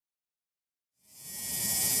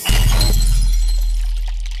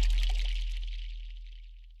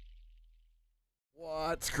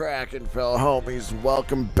What's cracking, fellow homies?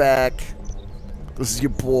 Welcome back. This is your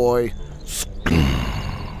boy.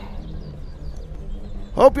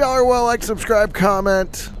 Hope y'all are well. Like, subscribe,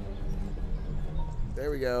 comment.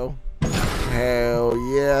 There we go. Hell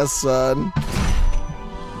yeah, son.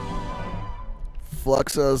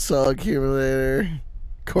 Fluxo cell accumulator.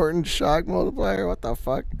 Cortin shock multiplier. What the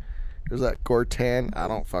fuck? Is that Cortan? I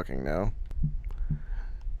don't fucking know.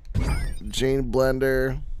 Gene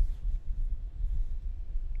blender.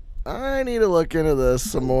 I need to look into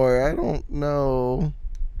this some more. I don't know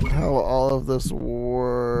how all of this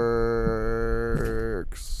works.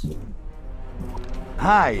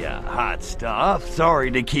 Hiya, hot stuff.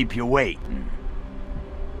 Sorry to keep you waiting.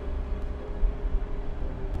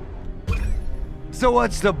 So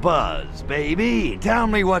what's the buzz, baby? Tell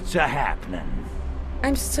me what's a-happening.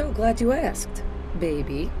 I'm so glad you asked,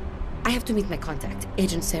 baby. I have to meet my contact,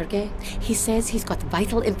 Agent Sergey. He says he's got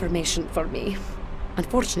vital information for me.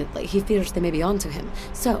 Unfortunately, he fears they may be onto him,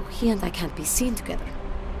 so he and I can't be seen together.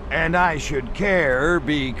 And I should care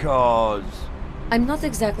because... I'm not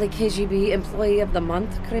exactly KGB Employee of the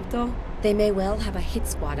Month, Crypto. They may well have a hit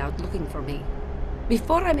squad out looking for me.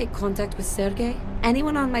 Before I make contact with Sergey,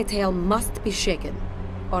 anyone on my tail must be shaken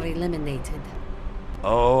or eliminated.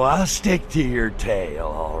 Oh, I'll stick to your tail,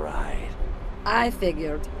 all right. I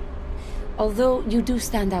figured. Although you do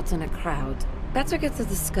stand out in a crowd, better get a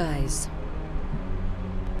disguise.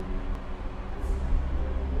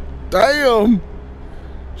 Damn!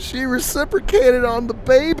 She reciprocated on the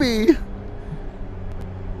baby!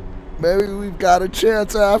 Maybe we've got a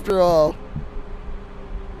chance after all.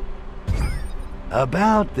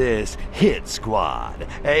 About this hit squad.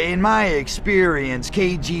 In my experience,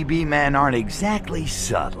 KGB men aren't exactly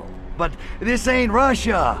subtle. But this ain't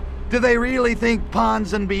Russia. Do they really think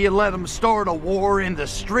Ponsonby let them start a war in the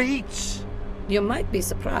streets? You might be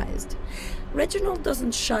surprised. Reginald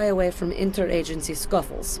doesn't shy away from interagency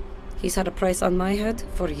scuffles. He's had a price on my head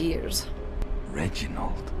for years.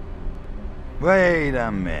 Reginald? Wait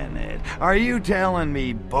a minute. Are you telling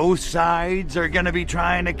me both sides are gonna be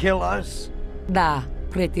trying to kill us? Da,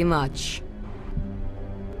 pretty much.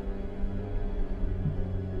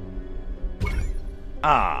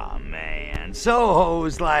 Ah, man.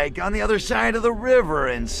 Soho's like on the other side of the river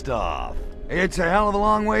and stuff. It's a hell of a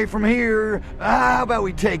long way from here. How about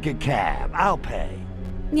we take a cab? I'll pay.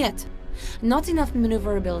 Yet. Not enough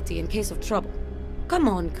maneuverability in case of trouble. Come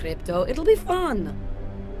on, Crypto, it'll be fun.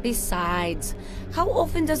 Besides, how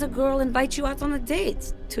often does a girl invite you out on a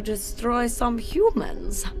date to destroy some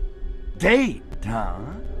humans? Date, huh?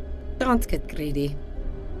 Don't get greedy.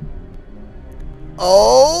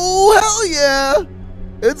 Oh, hell yeah!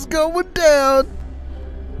 It's going down!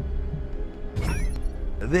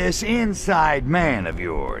 This inside man of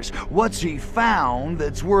yours, what's he found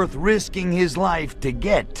that's worth risking his life to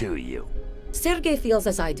get to you? Sergey feels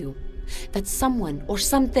as I do, that someone or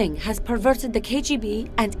something has perverted the KGB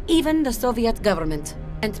and even the Soviet government.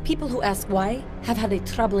 And people who ask why have had a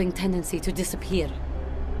troubling tendency to disappear.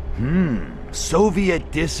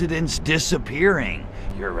 Soviet dissidents disappearing.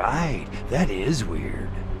 You're right, that is weird.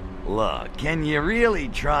 Look, can you really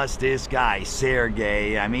trust this guy,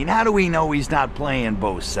 Sergey? I mean, how do we know he's not playing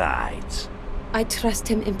both sides? I trust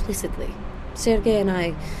him implicitly. Sergey and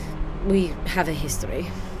I, we have a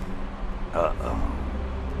history. Uh-oh.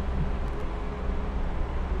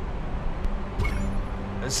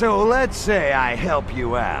 So let's say I help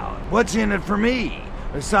you out. What's in it for me?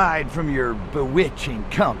 Aside from your bewitching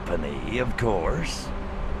company, of course.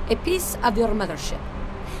 A piece of your mothership.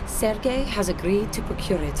 Sergey has agreed to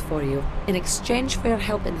procure it for you in exchange for your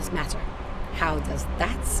help in this matter. How does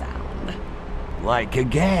that sound? Like a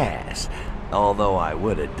gas. Although I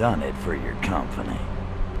would have done it for your company.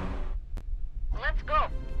 Let's go.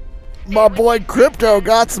 My boy Crypto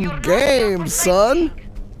got some games, son.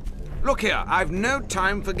 Look here, I've no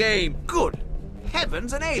time for game. Good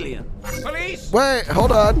heavens, an alien. Police! Wait,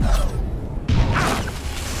 hold on.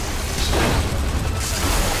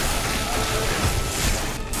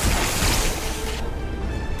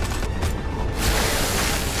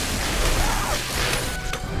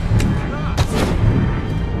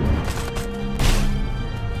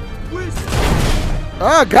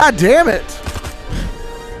 Oh, god damn it!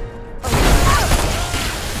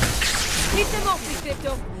 Keep them off me,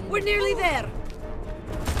 Crypto. We're nearly there.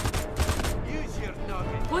 Use your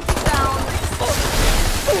noggin. Put it down.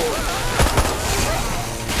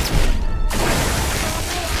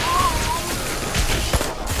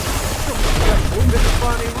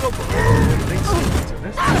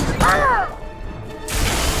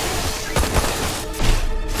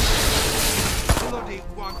 Bloody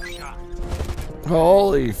one shot.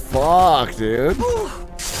 Holy fuck, dude. Ooh,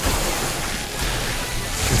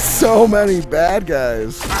 so many bad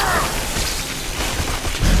guys.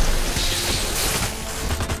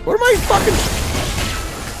 What am I fucking...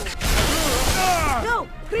 No,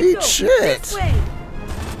 Eat Crypto, shit. this way.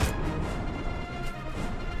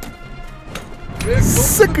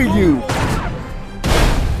 Sick of you.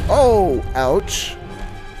 Oh, ouch.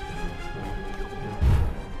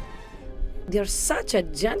 You're such a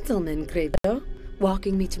gentleman, Crypto.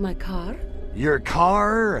 Walking me to my car. Your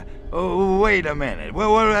car? Oh, wait a minute.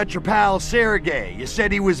 Well, what about your pal Sergey? You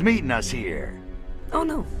said he was meeting us here. Oh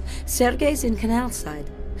no, Sergey's in Canal Side.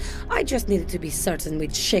 I just needed to be certain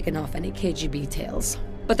we'd shaken off any KGB tales.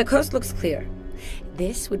 But the coast looks clear.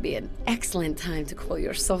 This would be an excellent time to call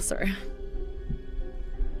your saucer.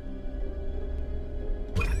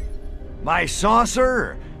 My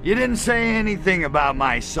saucer? You didn't say anything about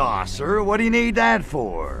my saucer. What do you need that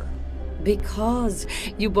for? Because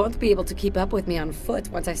you won't be able to keep up with me on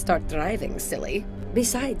foot once I start driving, silly.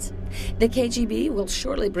 Besides, the KGB will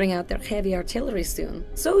surely bring out their heavy artillery soon,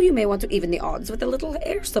 so you may want to even the odds with a little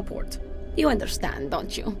air support. You understand,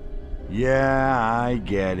 don't you? Yeah, I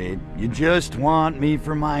get it. You just want me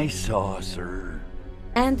for my saucer.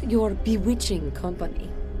 And your bewitching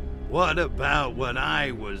company. What about what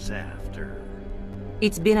I was after?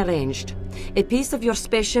 It's been arranged. A piece of your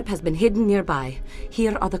spaceship has been hidden nearby.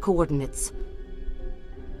 Here are the coordinates.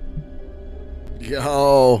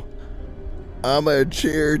 Yo, I'm a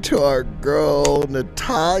cheer to our girl,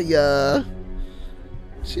 Natalia.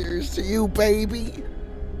 Cheers to you, baby.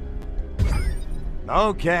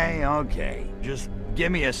 Okay. Just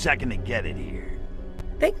give me a second to get it here.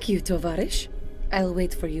 Thank you, Tovarish. I'll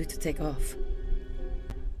wait for you to take off.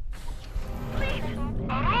 Please,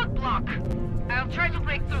 a roadblock. I'll try to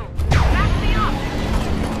break through. Back me up.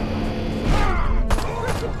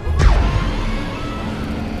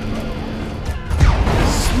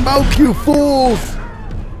 Smoke, you fools!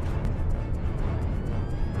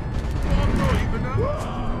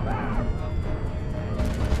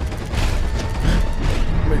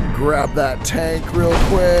 Let me grab that tank real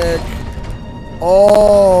quick.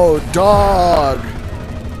 Oh, dog!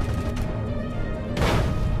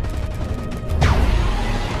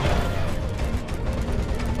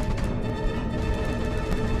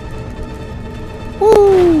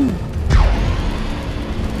 Woo!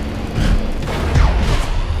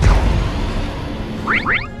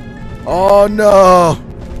 Oh no!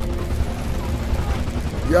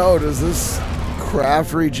 Yo, does this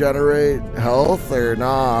craft regenerate health or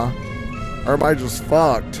nah? Or am I just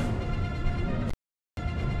fucked?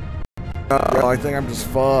 Yo, I think I'm just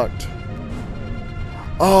fucked.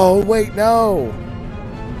 Oh, wait, no!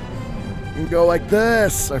 You can go like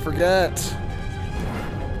this, I forget.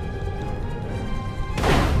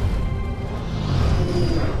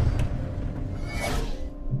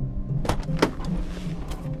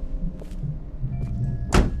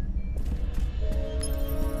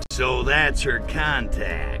 So that's her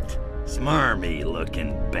contact. Smarmy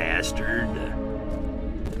looking bastard.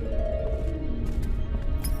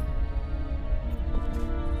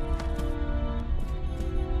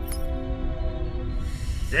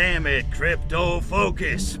 Damn it, Crypto,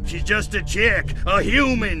 focus. She's just a chick, a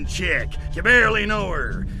human chick. You barely know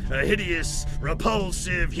her. A hideous,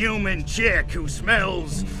 repulsive human chick who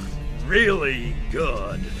smells really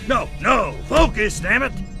good. No, focus, damn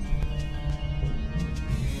it.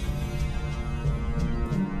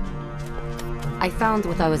 I found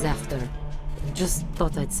what I was after. Just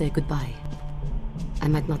thought I'd say goodbye. I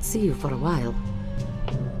might not see you for a while.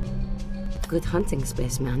 Good hunting,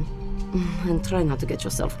 spaceman. And try not to get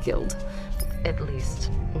yourself killed. At least,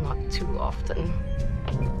 not too often.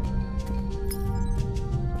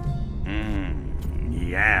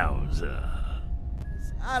 Yowza.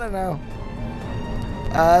 I don't know.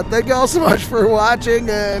 Thank you all so much for watching,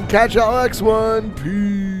 and catch y'all next one.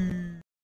 Peace.